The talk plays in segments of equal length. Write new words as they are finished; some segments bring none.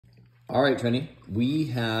All right, Trini, we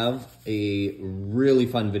have a really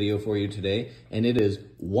fun video for you today, and it is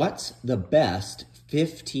what's the best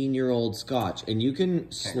 15-year-old Scotch? And you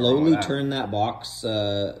can slowly turn that box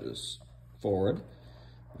forward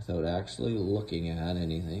without actually looking at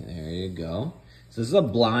anything. There you go. So this is a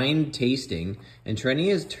blind tasting, and Trini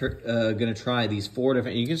is going to try these 4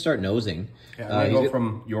 different, you can start nosing. Yeah, I'm going to go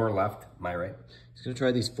from your left, my right. He's going to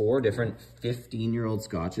try these 4 different 15-year-old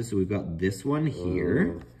Scotches. So we've got this one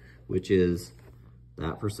here, which is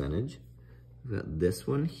that percentage. We've got this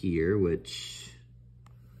one here, which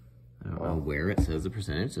I don't know where it says the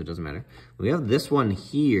percentage, so it doesn't matter. We have this one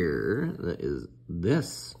here that is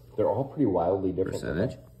this. They're all pretty wildly different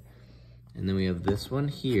percentage. And then we have this one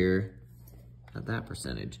here at that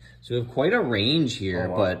percentage. So we have quite a range here,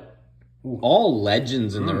 but all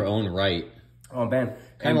legends in their own right. Oh man,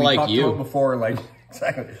 kind of like you. About before, like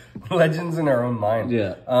exactly legends in our own mind.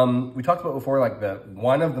 Yeah. We talked about before, like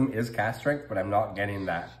one of them is cast strength, but I'm not getting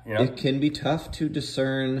that. You know, it can be tough to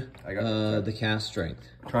discern the cast strength.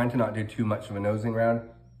 Trying to not do too much of a nosing round.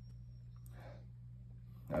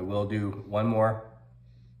 I will do one more,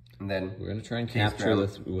 and then we're gonna try and capture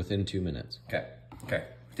this within 2 minutes. Okay. Okay.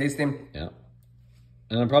 Tasting. Yeah.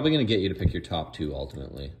 And I'm probably gonna get you to pick your top 2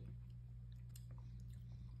 ultimately.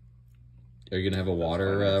 Are you gonna have a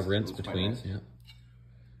water rinse between? Yeah.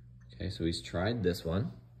 Okay, so he's tried this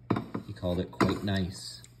one. He called it quite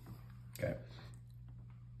nice. Okay.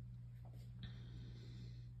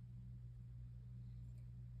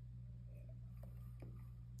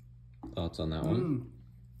 Thoughts on that one?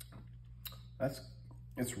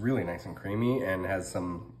 It's really nice and creamy and has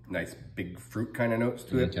some nice big fruit kind of notes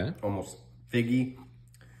to it. Okay. Almost figgy.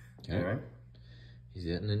 Okay. All right. He's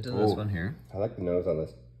getting into this one here. I like the nose on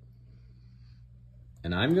this.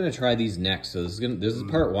 And I'm gonna try these next. So this is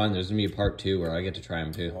part 1. There's gonna be a part 2 where I get to try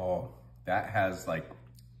them too. Oh, that has like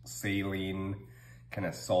saline, kind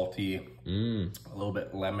of salty, a little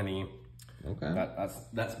bit lemony. Okay.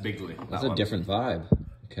 That's bigly. That's a different vibe.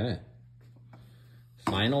 Okay.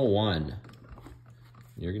 Final one.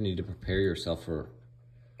 You're gonna need to prepare yourself for.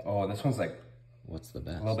 Oh, this one's like. What's the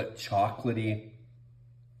best? A little bit chocolatey.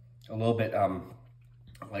 A little bit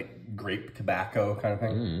like grape tobacco kind of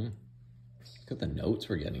thing. Look at the notes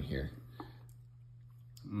we're getting here.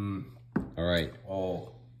 All right.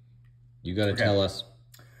 Oh. You got to tell us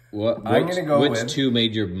which 2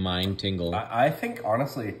 made your mind tingle. I think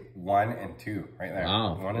honestly 1 and 2 right there.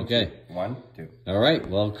 Wow. 1 and okay. 2. 1, 2. All right.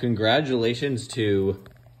 Well, congratulations to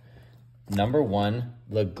number 1,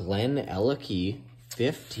 the Glenallachie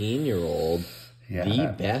 15-year-old. Yeah,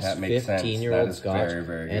 the best 15-year-old Scotch. Very,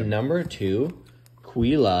 very good. And number 2,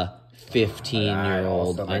 Caol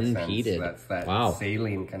 15-year-old unpeated. That's that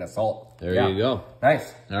saline kind of salt. There you go.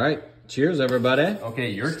 Nice. All right. Cheers, everybody. Okay,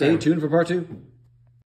 your Stay tuned for part 2.